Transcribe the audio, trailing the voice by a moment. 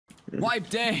Wipe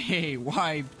day!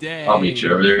 Wipe day! I'll meet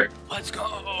you over there. Let's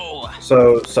go!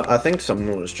 So I think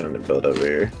someone was trying to build over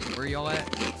here. Where y'all at?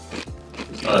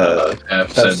 F-17.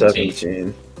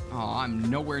 F-17. Oh, I'm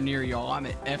nowhere near y'all. I'm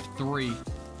at F3.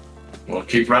 Well,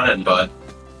 keep running, bud.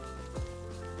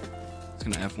 It's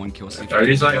gonna F1 kill. See if Are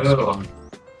these like little?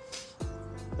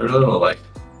 They're little like,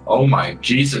 oh my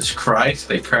Jesus Christ!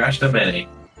 They crashed a mini.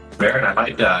 Baron, I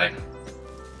might die.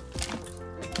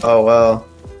 Oh well.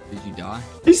 Did you die?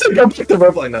 He said go pick them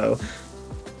up. Like no.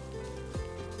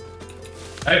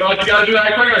 Hey, bud, you gotta do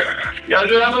that quicker. You gotta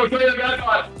do that a little quicker,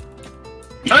 bud.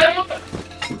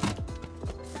 Hey,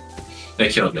 they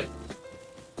killed me.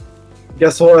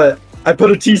 Guess what? I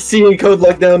put a TC and code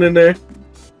lockdown in there.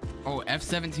 Oh,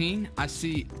 F17? I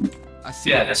see.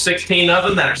 Yeah, there's 16 of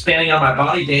them that are standing on my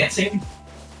body dancing.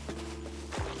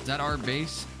 Is that our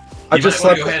base? I You just might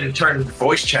want to slept. go ahead and turn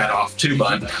voice chat off too,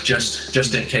 bud.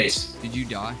 Just in case. Did you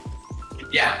die?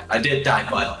 Yeah, I did die,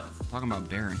 bud. Talking about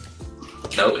Baron.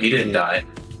 No, he didn't die.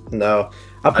 No.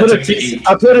 I put a took the TC. E.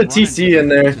 I put a Run TC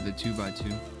in into there. the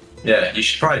 2x2. Yeah, you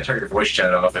should probably turn your voice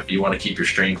chat off if you want to keep your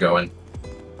stream going.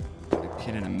 The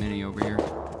kid in a mini over here.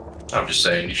 I'm just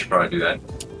saying, you should probably do that.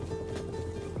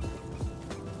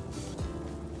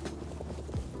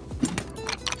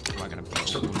 Oh, I gotta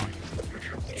build.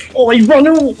 Oh,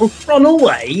 run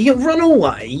away,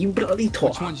 you bloody Which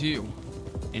twat. one's you?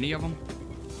 Any of them?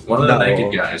 One of the No.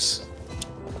 naked guys.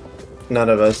 None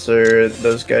of us are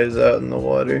those guys out in the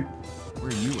water.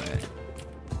 Where are you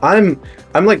at?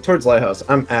 I'm like towards Lighthouse.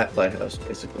 I'm at Lighthouse,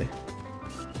 basically.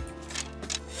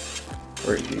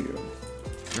 Where are you?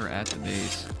 You're at the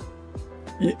base.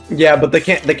 Yeah, but they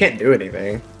can't do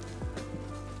anything.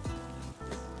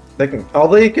 All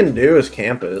they can do is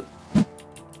camp it.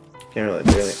 Can't really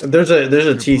do anything. There's a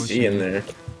They're TC pushing in it. there.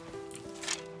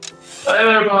 Hey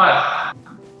there, bud.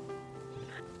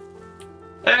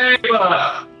 Hey,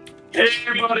 bud. Hey,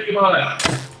 buddy, bud.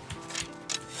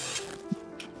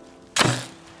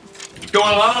 What's going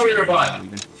on over here, bud?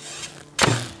 Leaving.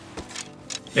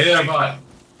 Hey there, bud.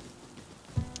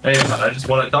 Hey, bud, I just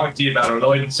want to talk to you about our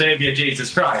Lord and Savior,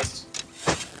 Jesus Christ.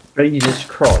 Jesus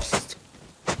Christ.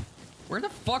 Where the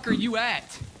fuck are you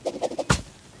at?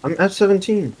 I'm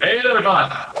F-17. Hey there,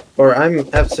 bud. Or I'm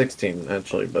F-16,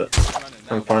 actually, but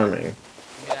I'm farming.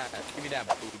 Give me that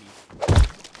booty.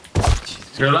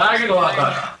 You're lagging a lot,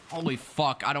 bud. Holy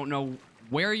fuck, I don't know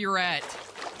where you're at.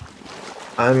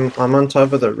 I'm on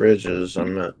top of the ridges.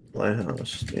 I'm at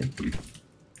Lighthouse, dude.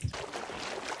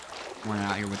 Running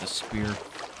out here with a spear.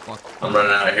 Fuck. I'm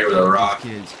running out of here with a rock.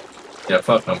 Kids. Yeah,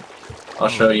 fuck them. I'll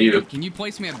show you. Can you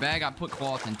place me a bag? I put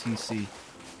cloth in TC.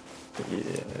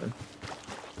 Yeah.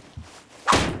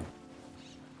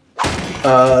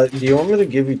 Do you want me to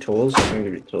give you tools? I can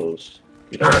give you tools.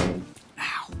 You Sure. don't-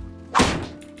 Ow.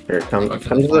 Here, come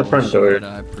Okay. to the front door.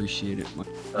 I appreciate it.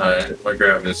 Alright, I'll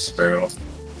grab this barrel.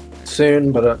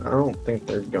 Soon, but I don't think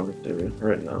they're going to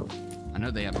right now. I know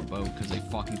they have a bow because they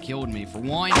fucking killed me for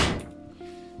one.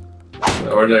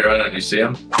 Where are they running? You see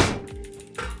them?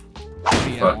 What do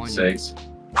you have Fuck on you? sakes.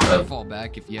 Fall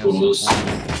back if you have Fools. some.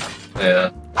 Yeah.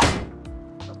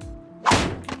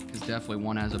 Because definitely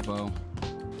one has a bow.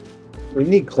 We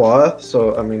need cloth,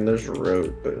 so I mean, there's a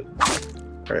road, but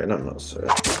alright, I'm not sure.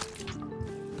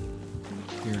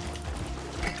 Here.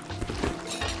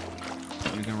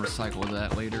 We're gonna recycle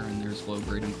that later, and there's low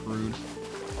grade and crude.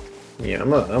 Yeah,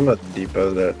 I'm a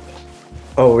depot that.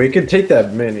 Oh, we could take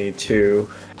that mini too.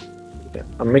 Yeah,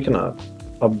 I'm making a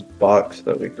box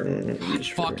that we can God use.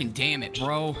 For... fucking damn it,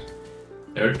 bro.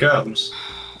 Here it comes.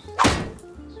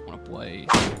 Just wanna play.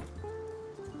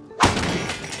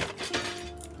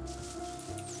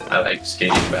 I like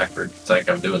skating backward. It's like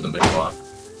I'm doing the moonwalk.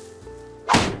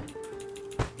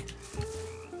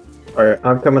 Alright,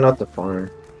 I'm coming out the farm.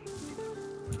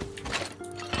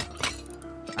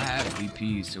 I have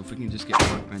VPs, so if we can just get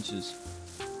workbenches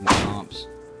and comps.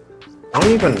 I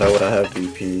don't even know what I have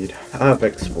VP'd. I have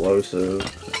explosive,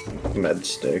 med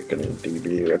stick, and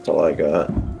DB. That's all I got.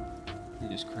 They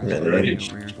just crash Mini. over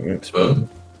here. Boom.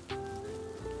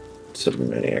 It's a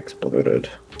mini exploded.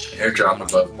 Airdrop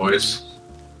above, boys.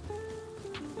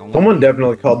 Don't Someone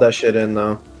definitely called that shit in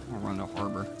though. wanna run to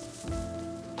harbor.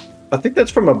 I think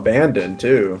that's from Abandoned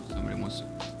too. Somebody wants to.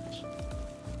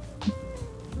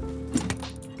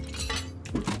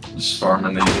 Just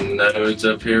farming the nodes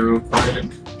up here real quick.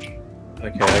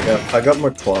 Okay, I got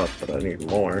more cloth, but I need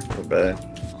more for bed.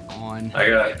 Fuck on. I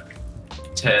got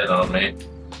 10 on me.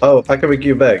 Oh, I can make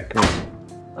you back. Come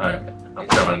on. Alright, I'm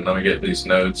coming. Let me get these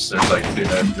nodes. There's like 2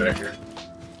 nodes right here.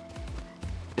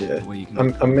 Yeah, Well, you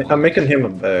can I'm making him a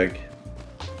bag.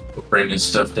 We'll bring his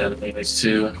stuff down to me next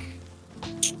too.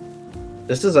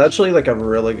 This is actually like a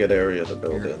really good area to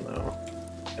build in, though.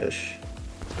 Ish.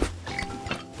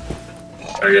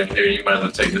 Okay, here you might as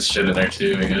well take this shit in there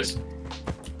too, I guess.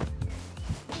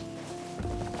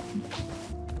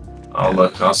 I'll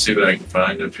look. I'll see what I can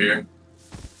find up here.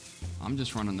 I'm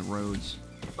just running the roads.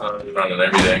 I'm running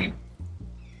everything.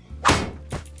 I'm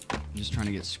just trying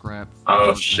to get scrap.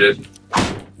 Oh shit.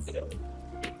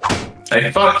 Hey,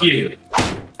 fuck you.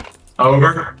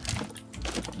 Over.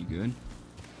 You good?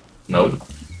 Nope.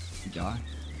 You die?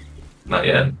 Not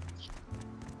yet.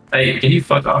 Hey, can you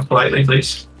fuck off politely,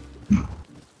 please?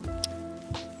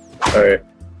 Alright.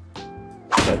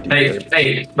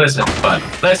 Hey, listen, bud.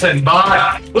 Listen,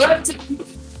 bud. What?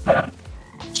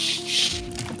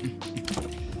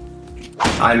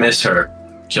 I miss her.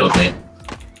 Killed me.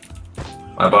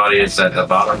 My body is at the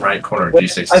bottom right corner of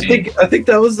G16. I think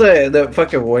that was the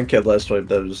fucking one kid last week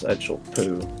that was actual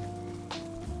poo.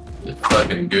 The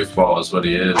fucking goofball is what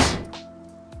he is.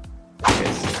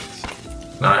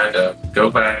 Now I had to go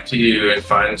back to you and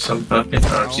find some fucking.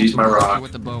 Oh, use my rock.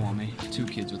 With the bow on me. 2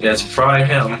 kids with Yeah, the it's bow. probably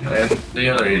him and the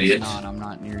other No, it's idiot. not. I'm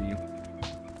not near you.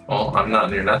 Well, I'm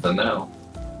not near nothing now.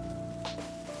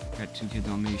 Got 2 kids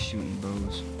on me shooting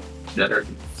bows. That are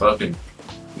fucking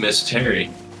Miss Terry.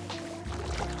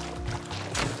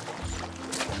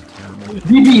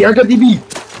 DB, I got DB.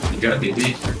 You got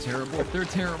DB. They're terrible. They're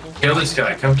terrible. Kill this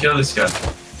guy. Come kill this guy.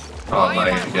 Oh Why my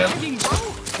am I god. lagging, bro?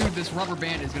 Dude, this rubber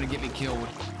band is gonna get me killed.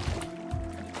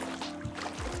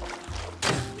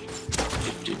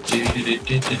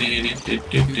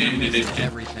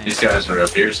 Everything. These guys are up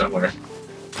here somewhere.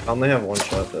 I only have one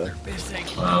shot though. Missing.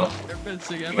 Wow. They're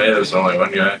missing Maybe everything. there's only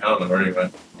one guy. I don't know where he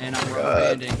went. And I'm rubber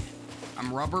God. banding.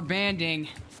 I'm rubber banding.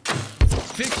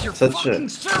 Fix your Such fucking a-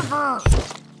 server!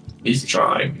 He's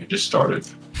trying. He just started.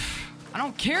 I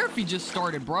don't care if he just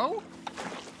started, bro.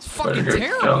 It's Better fucking go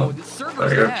tell terrible. him. This server's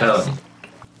Better go tell ass. him.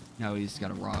 No, he's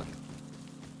got a rock.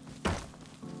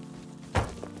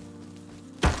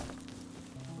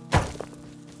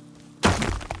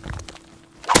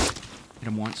 Hit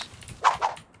him once.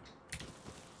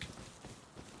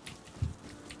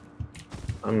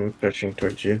 I'm pushing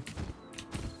towards you.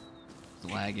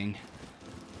 He's lagging.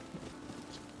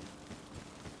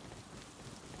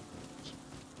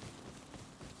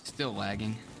 Still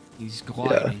lagging. He's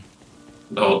gliding.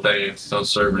 The whole thing is still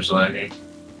servers lagging.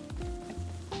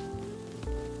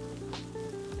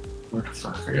 Where the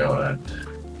fuck are y'all at?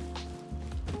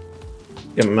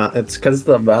 It's because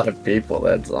the amount of people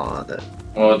that's on it.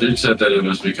 Well, dude said that it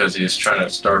was because he's trying to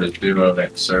start a duo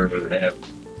next server and have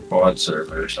quad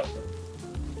server or something.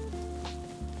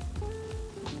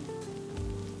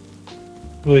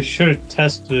 We should have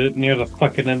tested it near the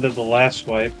fucking end of the last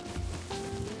wipe.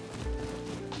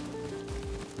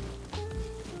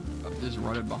 I'm just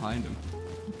running behind him.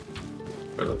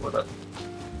 What up?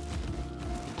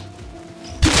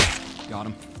 Got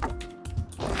him.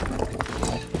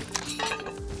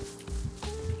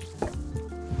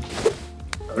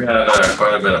 We got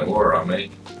quite a bit of ore on me.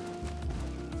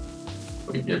 If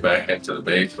we can get back into the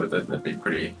base with it, that'd be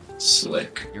pretty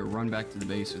slick. Here, run back to the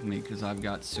base with me because I've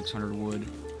got 600 wood.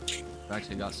 I've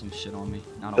actually got some shit on me.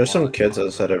 Not a There's some lot. kids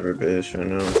outside every base right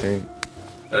now, I think.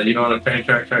 You know on a train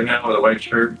track right now with a white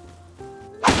shirt?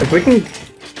 If we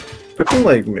can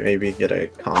like maybe get a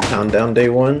compound down day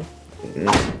 1.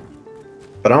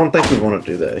 But I don't think we want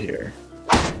to do that here.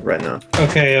 Right now.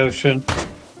 Okay, Ocean.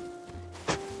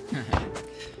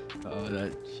 Oh,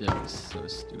 that shit was so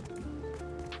stupid.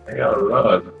 I gotta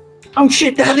run. Oh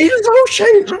shit, that is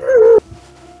Ocean!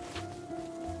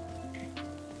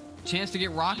 Chance to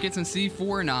get rockets and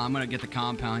C4? Nah, I'm gonna get the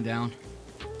compound down.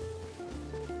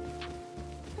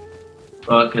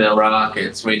 Fuck the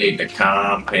rockets, we need the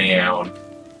compound.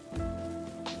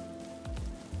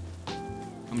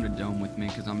 I'm gonna dome with me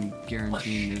because I'm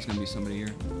guaranteeing there's gonna be somebody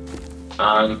here.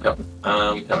 I'm coming.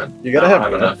 I'm coming. You gotta I don't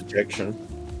have enough. enough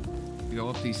projection. We go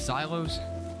up these silos.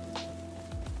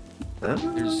 Huh?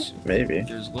 There's Maybe.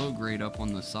 There's low grade up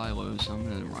on the silos, so I'm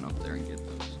gonna run up there and get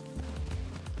those.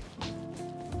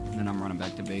 And then I'm running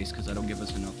back to base because I don't give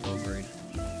us enough low grade.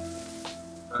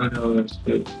 I know that's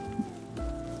good.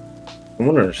 I'm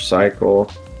gonna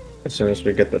recycle as soon as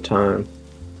we get the time.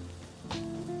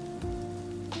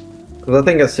 Cause I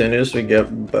think as soon as we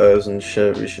get bows and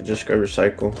shit, we should just go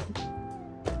recycle.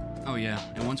 Oh yeah,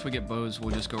 and once we get bows,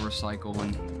 we'll just go recycle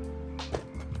and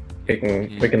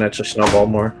We can actually snowball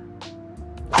more.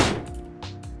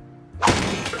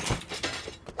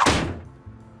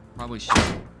 probably should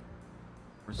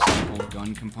recycle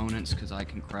gun components because I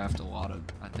can craft a lot of.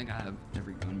 I think I have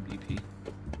every gun BP.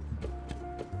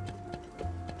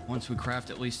 Once we craft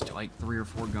at least like 3 or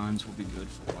 4 guns, we'll be good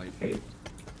for white.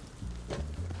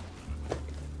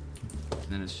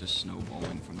 then it's just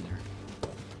snowballing from there.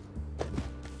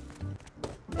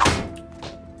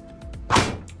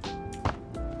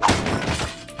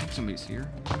 Somebody's here.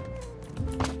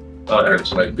 Oh, there's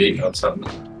somebody beating on something.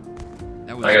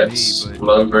 That was I got me, but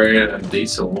low grade and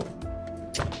diesel.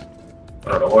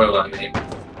 Or oil, I mean.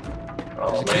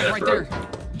 Oh there's a kid man, it right broke.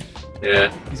 there.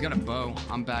 Yeah, He's got a bow.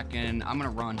 I'm back in. I'm gonna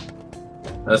run.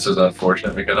 this is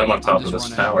unfortunate because I'm on top of just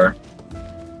this running. tower.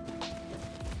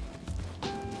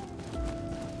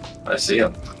 I see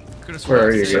him. Could have Where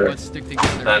are sworn you, I said, Garrett? let's stick I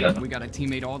together. know. We got a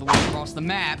teammate all the way across the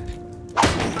map.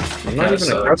 I'm Yeah, not even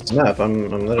so- across the map. I'm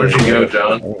literally. Where'd you go,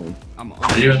 John? I'm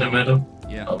Are you in the middle?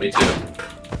 Yeah. Oh, me too.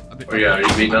 A bit- Where you at? Are you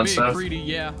beating I'm on being stuff? greedy,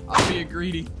 yeah. I'm being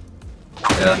greedy.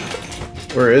 Yeah.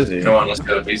 Where is he? Come on, let's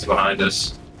go. He's behind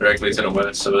us. Directly to the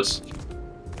west of us.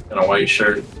 In a white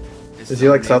shirt. It's Is he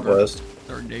like third neighbor. southwest?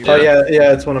 Third Yeah. neighbor. Oh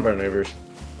yeah, it's one of our neighbors.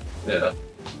 Yeah.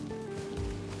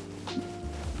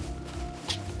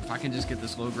 If I can just get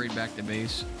this low grade back to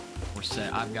base, we're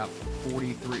set. I've got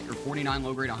 43 or 49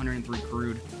 low grade, 103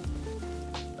 crude.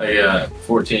 I got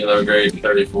 14 low grade and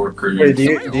 34 crude. Wait, do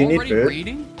you Somebody need already food?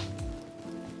 raiding?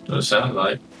 What it sounds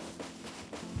like.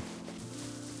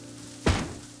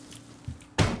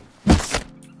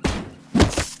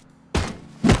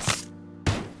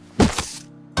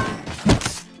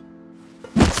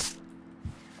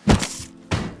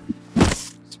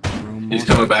 He's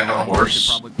coming back on a I horse.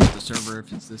 should probably quit the server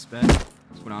if it's this bad. That's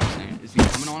what I'm saying. Is he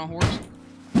coming on a horse?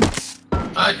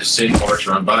 I just seen horse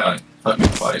run by like fucking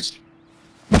twice.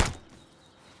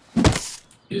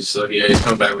 He's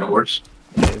coming back with a horse.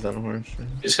 Yeah, he's on a horse.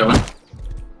 He's coming. I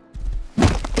don't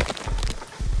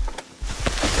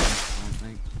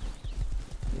think.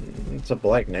 It's a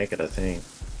black naked, I think.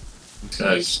 This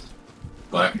guy's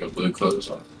black with blue clothes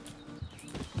on.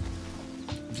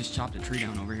 He just chopped a tree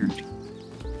down over here.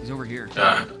 He's over here.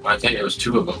 I think it was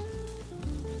two of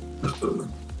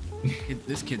them.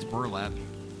 This kid's burlap.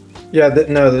 Yeah,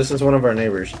 no, this is one of our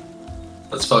neighbors.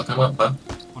 Let's fuck him up, huh?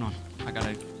 Hold on. I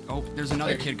gotta. Oh, there's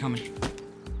another kid coming.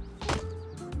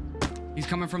 He's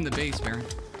coming from the base, Baron.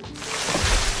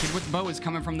 Kid with the bow is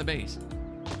coming from the base.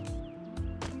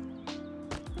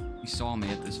 He saw me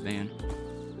at this van.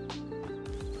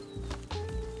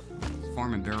 He's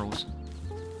farming barrels.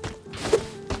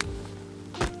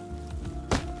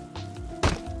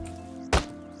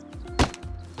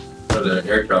 There's an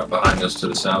airdrop behind us to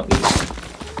the southeast.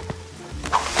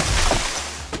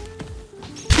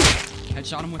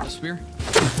 Headshot him with the spear.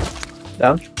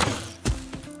 Down?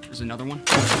 There's another one.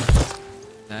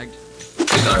 Tagged.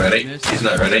 He's not ready. He's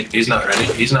not ready. He's not ready.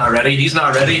 He's not ready. He's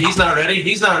not ready. He's not ready.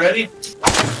 He's not ready.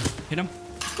 Hit him.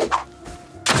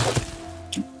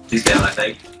 He's down, I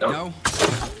think. Nope. No.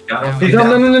 Got him. No. He's No,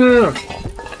 down. no.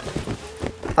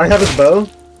 I have his bow.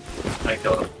 I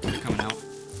killed him. They're coming out.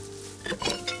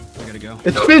 I gotta go.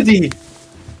 It's Nope. Fizzy!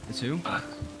 It's who?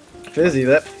 Fizzy,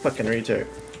 that fucking retard.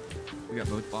 We got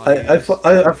both bodies.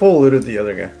 I full looted the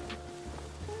other guy.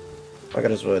 I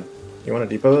got his wood. You want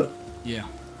to depot it? Yeah.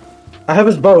 I have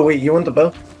his bow. Wait, you want the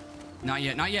bow? Not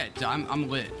yet. Not yet. I'm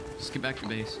lit. Just get back to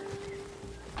base.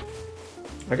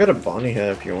 I got a Bonnie hat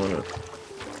if you want it.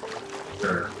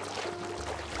 Sure.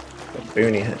 A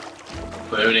Booney hat.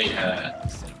 Booty hat.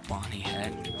 Instead of Bonnie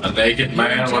hat. A naked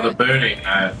man with a booty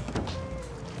hat.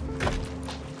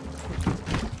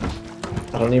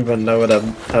 I don't even know what a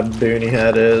Booney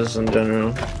hat is in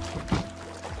general.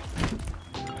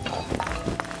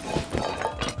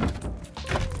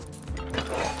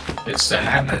 It's the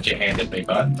hat that you handed me,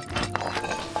 bud.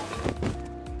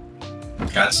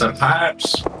 Got some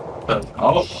pipes.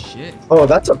 Oh, Shit. Oh,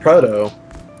 that's a proto.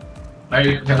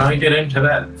 hey, can I get into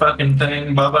that fucking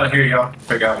thing, Bubba? Here, y'all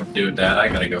figure out what to do with that. I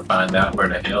gotta go find out where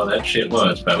the hell that shit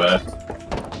was, Bubba.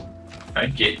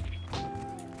 Thank you.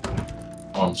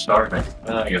 Oh, I'm starving.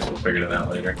 Well, I guess we'll figure it out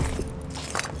later.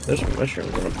 There's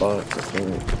mushrooms in a box.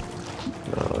 No,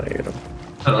 I ate them.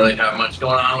 I don't really have much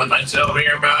going on with myself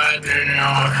here, bud. You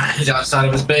know, he's outside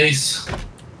of his base.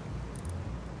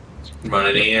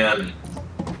 Running in.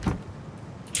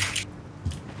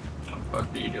 What the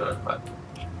fuck are you doing, bud?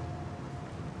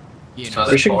 Yeah. It's not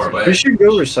We that should, far away. we should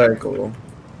go recycle.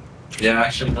 Yeah,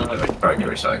 actually, no, I could probably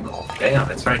get recycled. Damn,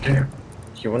 it's right there.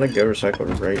 You want to go recycle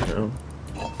right now?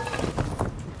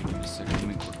 Give me a second, let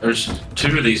me quick- There's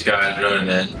two of these guys running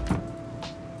in.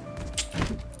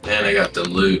 And I got the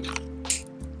loot.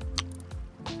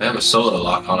 They have a solo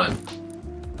lock on it.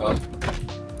 Oh.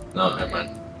 No, never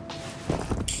mind.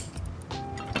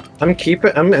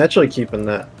 I'm actually keeping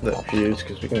that fuse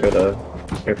because we can go to.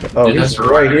 Oh, Dude, he's that's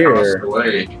right across here. the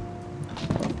way.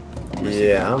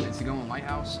 Yeah. Is he going White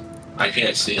House? I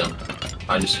can't see him.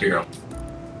 I just hear him.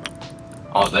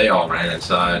 Oh, they all ran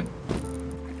inside.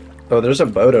 Oh, there's a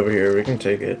boat over here. We can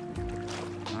take it.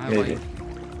 I Maybe. like,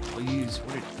 please.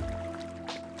 What did,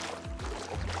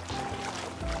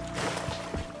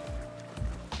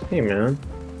 Hey, man.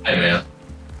 Hey, man.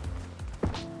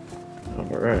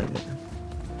 Alright.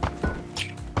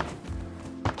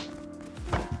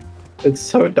 It's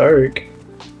so dark.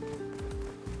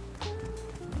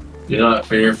 Do not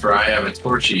fear, for I have a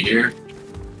torchy here.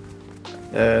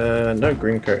 No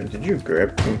green card. Did you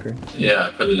grab green card? Yeah,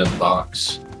 I put it in the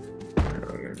box.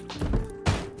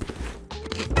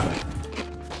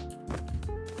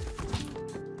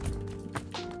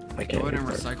 I go can't. ahead and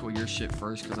read that. recycle your shit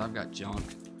first, because I've got junk.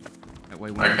 That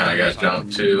way, I kinda got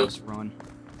junk, too. Just run.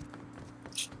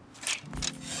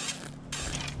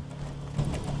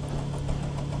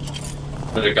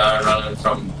 There's a guy running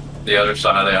from the other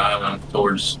side of the island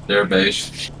towards their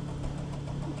base.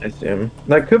 I see him.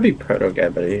 That could be Proto Guy,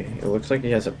 but it looks like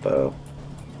he has a bow.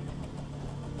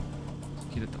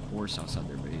 Get at the horse outside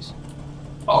their base.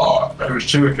 Oh, there's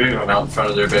 2 or 3 of them out in front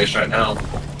of their base right now.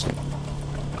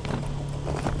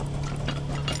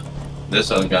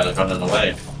 This other guy is running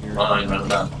away. Run, run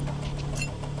down.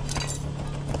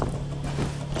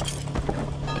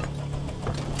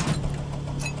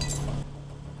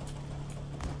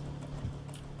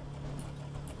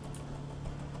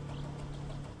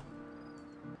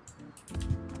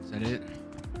 Is that it?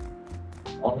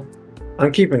 Oh,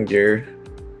 I'm keeping gears.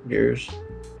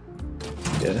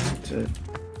 Yeah, that's it.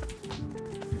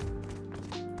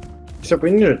 Except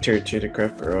we need a tier 2 to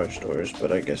craft garage doors,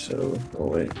 but I guess it'll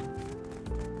wait.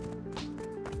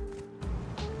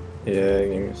 Yeah, give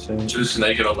me a second. just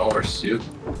naked on the horse, you.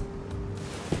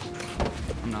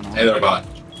 I'm not on. Hey there, bot.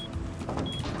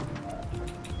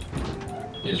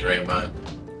 He's right mine.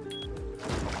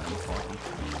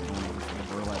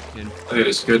 Kid. Look at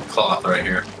this good cloth right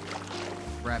here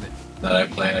Grab it. that I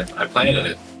planted. I planted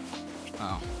it,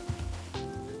 Oh.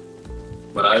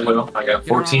 but I will. I got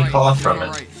You're 14 alright, cloth you're from it.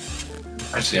 alright.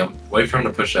 I see him. Wait for him to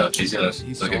push up. He's gonna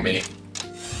He's look at sorry. me.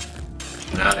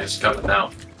 Nah, he's coming now.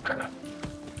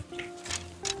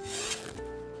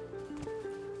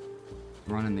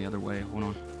 Running the other way. Hold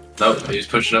on. Nope, he's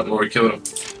pushing up where we killed him.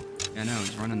 Yeah, no,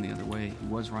 he's running the other way. He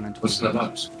was running What's towards in the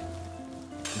us.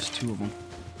 box? There's 2 of them.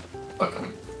 Okay.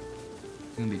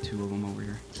 There's gonna be 2 of them over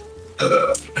here.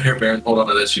 Here, Baron, hold on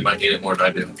to this. You might need it more than I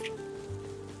do.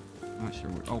 I'm not sure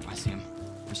where. Oh, I see him.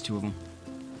 There's 2 of them.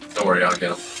 Don't worry, I'll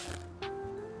get him.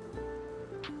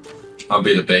 I'll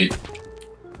be the bait.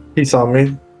 He saw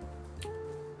me.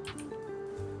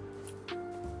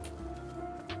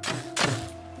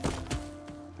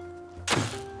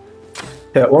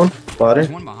 Hit one. Body.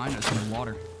 There's one behind us in the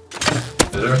water. Is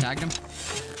there? Tagged him.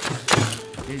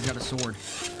 Yeah, he's got a sword.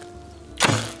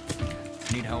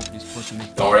 Need help. He's pushing me.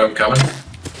 Don't worry, I'm coming.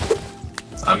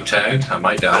 I'm tagged. I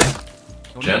might die.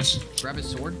 Hold on. Gents. Grab his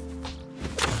sword.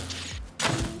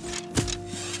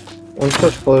 One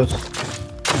push close.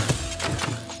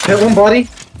 Hit one body.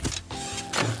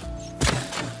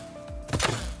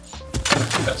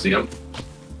 I see them.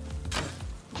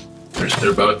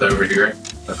 They're both over here,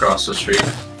 across the street.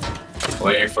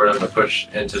 Waiting for them to push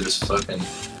into this fucking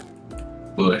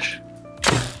bush.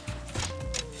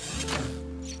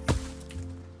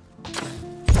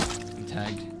 I'm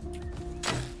tagged.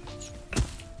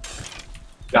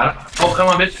 Got him? Oh, come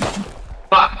on, bitch.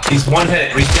 Fuck, he's 1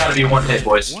 hit. He's gotta be 1 hit,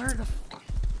 boys. Where the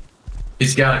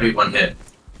He's gotta be 1 hit.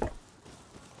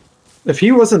 If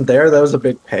he wasn't there, that was a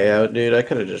big payout, dude. I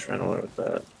could have just ran away with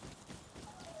that.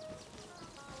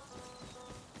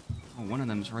 Oh, one of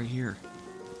them's right here.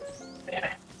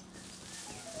 Yeah.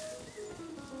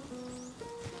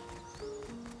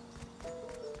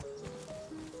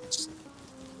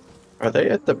 Are they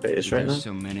at the base right now? There's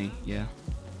so many. Yeah.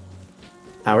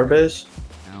 Our base?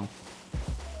 No.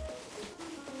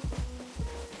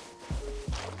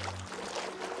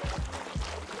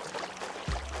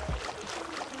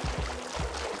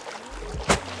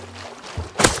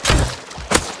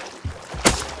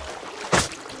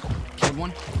 Killed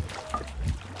one.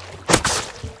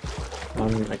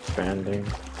 I'm expanding.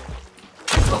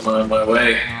 I'm on my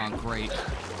way. Oh, great.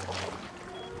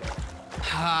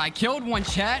 I killed one,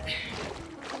 chat.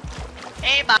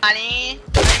 Hey, buddy.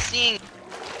 Nice seeing you.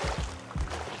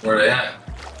 Where they at?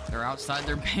 They're outside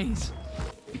their base.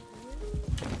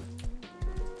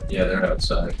 Yeah, they're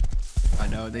outside. I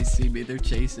know, they see me, they're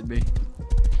chasing me.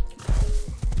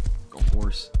 Go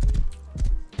horse.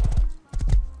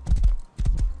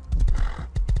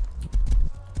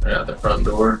 They're at the front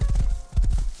door.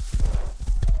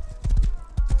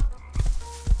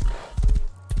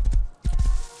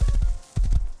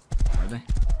 Are they?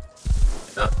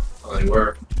 Yeah, well, they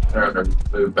were. Trying to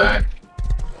move back.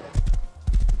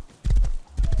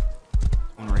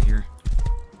 One right here.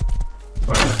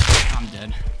 I'm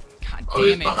dead. God Oh,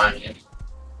 he's damn it. behind you.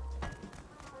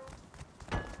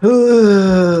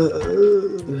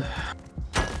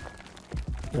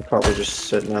 They're probably just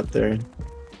sitting out there.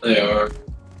 They are.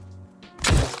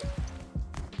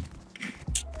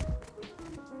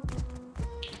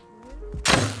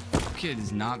 Kid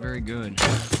is not very good.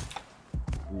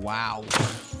 Wow.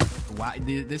 Wow.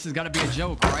 This has got to be a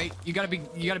joke, right? You gotta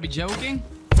be joking.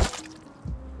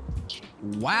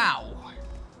 Wow.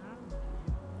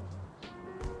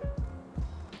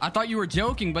 I thought you were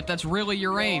joking, but that's really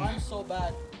your aim. I'm so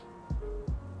bad.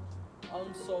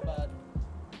 I'm so bad.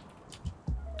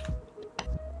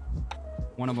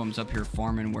 One of them's up here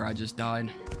farming where I just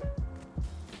died.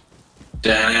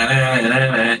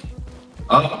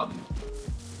 Oh.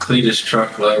 Cletus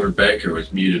Truckload Baker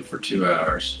was muted for 2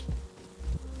 hours.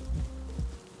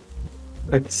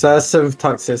 Excessive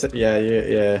toxicity.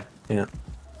 Yeah. You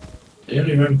didn't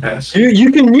even pass.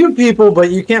 You can mute people, but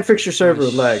you can't fix your server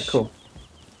with lag. Cool.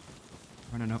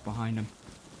 Running up behind him.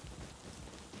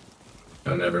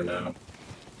 You'll never know.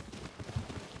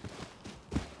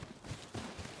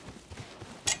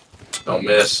 Don't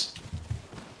miss.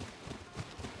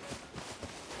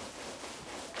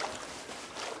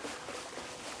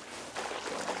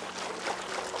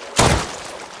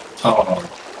 Oh,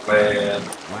 man.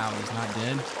 Wow, he's not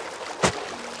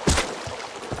dead.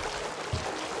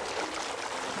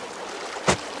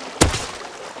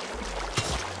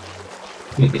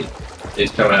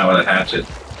 He's coming out with a hatchet.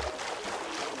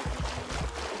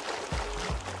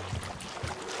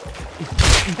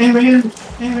 Hey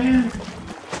man!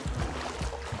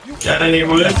 Got any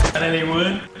wood? Got any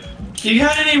wood? You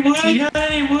got any wood? You got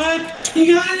any wood?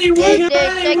 You got any wood? You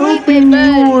got any wood? Open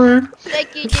more.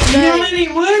 You got any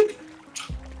wood?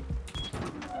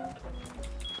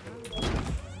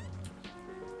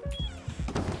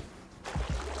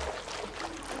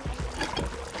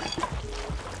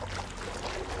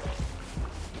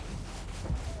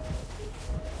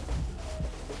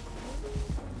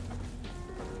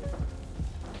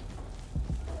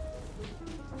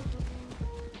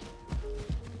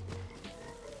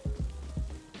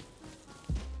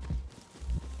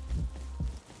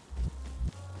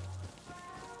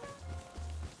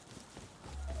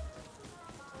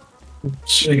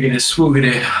 Shiggity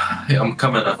swoogity. I'm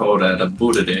coming up all that, a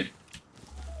bootity.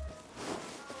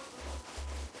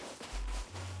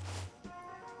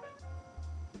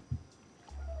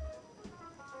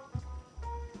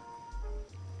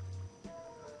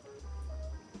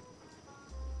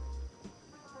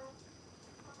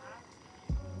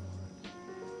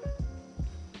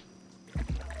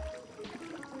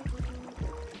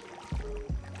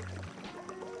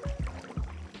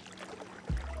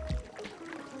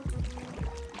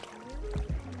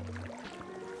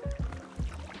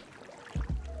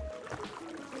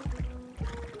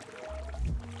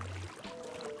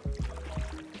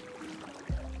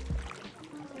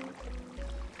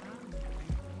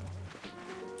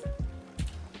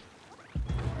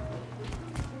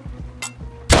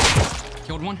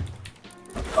 Killed one.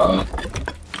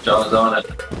 John's on it.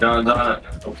 John's on it.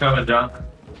 I'm coming, John.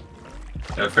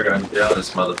 Gotta figure out how to get out of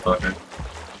this motherfucker.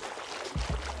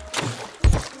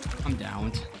 I'm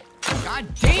downed. God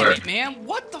damn Where? it, man!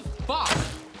 What the fuck?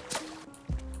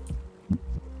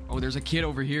 Oh, there's a kid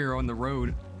over here on the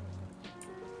road.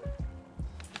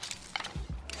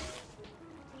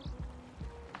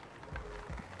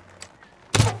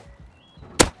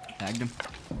 Tagged him.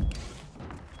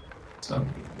 So,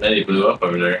 then he blew up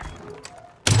over there.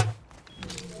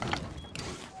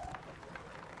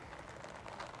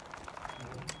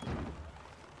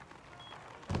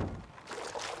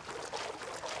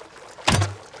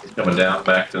 He's coming down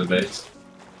back to the base.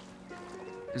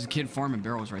 There's a kid farming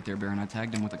barrels right there, Baron. I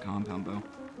tagged him with a compound bow.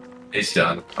 He's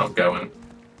done. I'm going.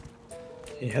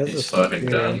 He has He's a fucking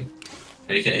done.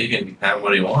 He can have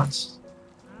what he wants.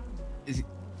 Is he?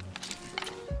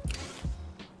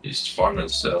 He's farming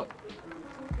still.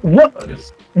 What? Look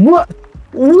at- What?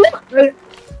 I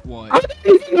What?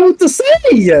 don't even know what to say.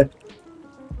 Is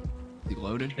he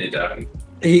loaded? He died.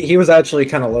 He was actually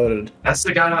kind of loaded. That's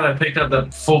the guy that I picked up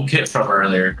the full kit from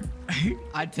earlier.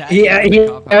 I tagged He him he with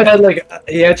a compound had bow. like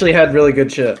he actually had really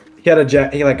good shit. He had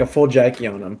a full Jackie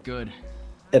on him Good.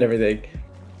 and everything.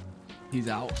 He's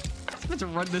out. Let's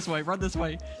run this way. Run this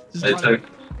way. Just They run. took.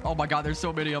 Oh my God, there's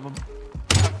so many of them.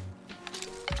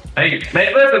 Hey,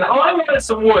 man, listen, all I want is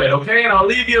some wood, okay? And I'll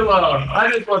leave you alone. I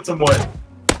just want some wood.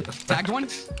 Tagged one.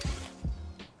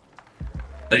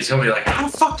 He's gonna be like, how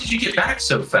the fuck did you get back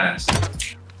so fast?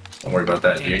 Don't worry about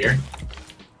that, Junior.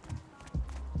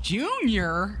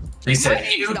 Junior? He said, My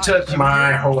name's "You not took my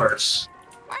Junior. horse."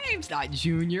 My name's not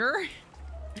Junior.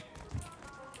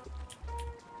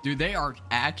 Dude, they are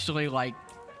actually like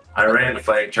I ran the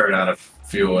flag turret out of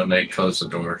fuel and they closed the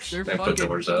doors. they're They put fucking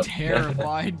doors up.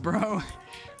 terrified, bro.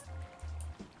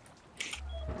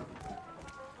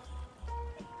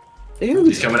 Dude,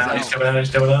 He's coming out. He's coming out. He's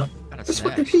coming out. Got a this stash.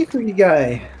 fucking Pikachu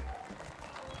guy.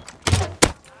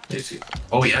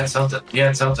 Oh, he had something. He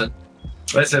had something.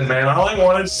 Listen, man, all I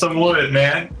wanted is some wood,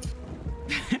 man.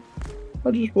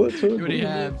 I just went to Do you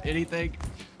have anything?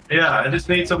 Yeah, I just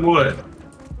need some wood.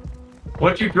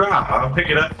 What'd you drop? I'll pick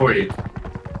it up for you.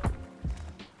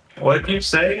 What'd you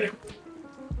say?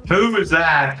 Who was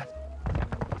that?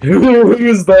 Who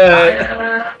is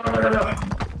that?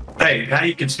 Hey, now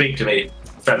you can speak to me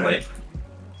friendly.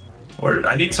 Or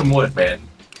I need some wood, man.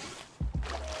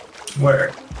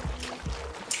 Where?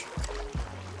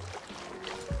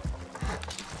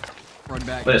 Run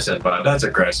back. Listen, bud, that's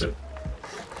aggressive.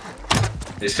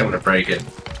 He's coming to break it.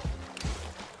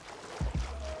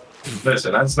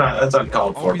 Listen, that's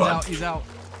uncalled Oh, for, he's bud. out. He's out.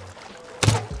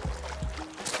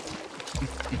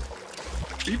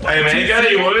 Hey, man, you got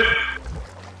any wood?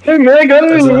 Hey man, got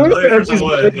That's any what I'm wood? looking for, And some she's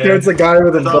wood, like, man. there's a guy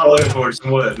with a That's all I'm bow. looking for,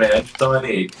 some wood, man. That's all I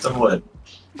need. Some wood.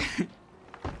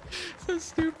 So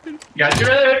stupid. Got you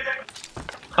ready?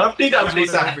 Humpty Dumpty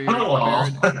Over side. here, Oh,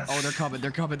 Baron. Oh, they're coming.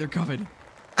 They're coming. They're coming.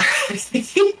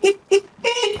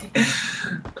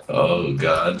 Oh,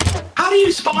 God. How do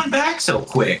you spawn back so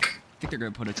quick? I think they're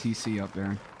gonna put a TC up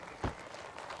there.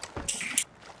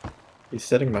 He's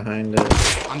sitting behind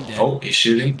it. I'm dead. Oh, he's He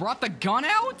shooting. brought the gun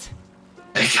out?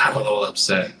 I got a little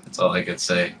upset. That's all I could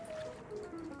say.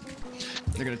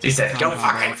 They're gonna take He said, the go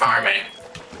compound fucking out. farm it.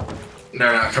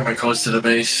 They're not coming close to the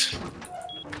base.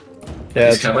 Yeah,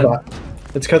 He's it's coming.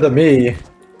 It's because of me. I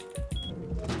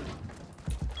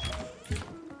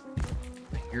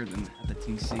hear them at the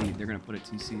TC. They're gonna put a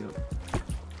TC up.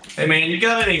 Hey, man, you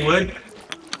got any wood?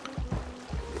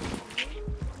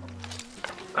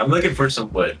 I'm looking for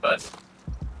some wood, but...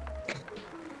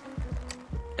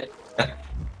 Tag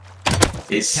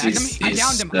him. I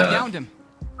downed him. I downed him.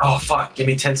 Oh, fuck. Give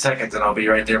me 10 seconds and I'll be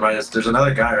right there. There's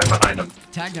another guy right behind him.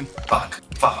 Tagged him. Fuck.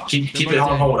 Fuck. Keep They're it both on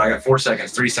dead. hold. I got 4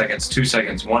 seconds, 3 seconds, 2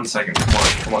 seconds, 1 second. Come on.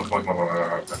 Come on. Come on. Come on. Come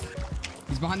on. Come on.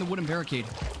 He's behind the wooden barricade.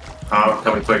 Oh, I'm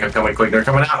coming quick. I'm coming quick. They're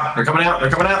coming out. They're coming out. They're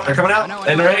coming out. They're coming out. I know,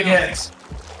 And they're I know. eggheads.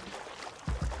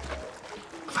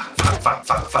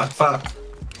 Fuck.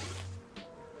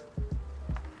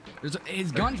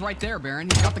 His gun's right there, Baron.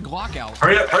 He's got the Glock out.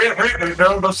 Hurry up. They're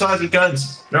on both sides with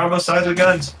guns.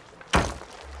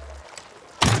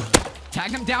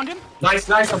 Tagged him. Downed him. Nice.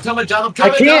 I'm coming, John.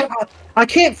 I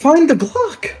can't find the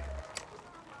Glock.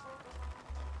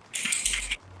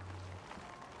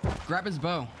 Grab his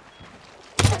bow.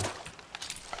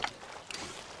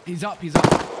 He's up. He's up.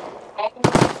 Oh,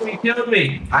 he killed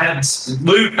me. I had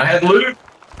loot.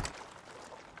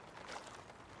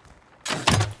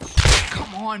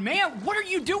 Come on, man. What are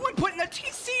you doing putting a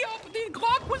TC up? The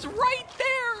Glock was right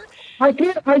there. I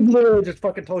literally just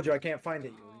fucking told you I can't find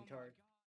it. You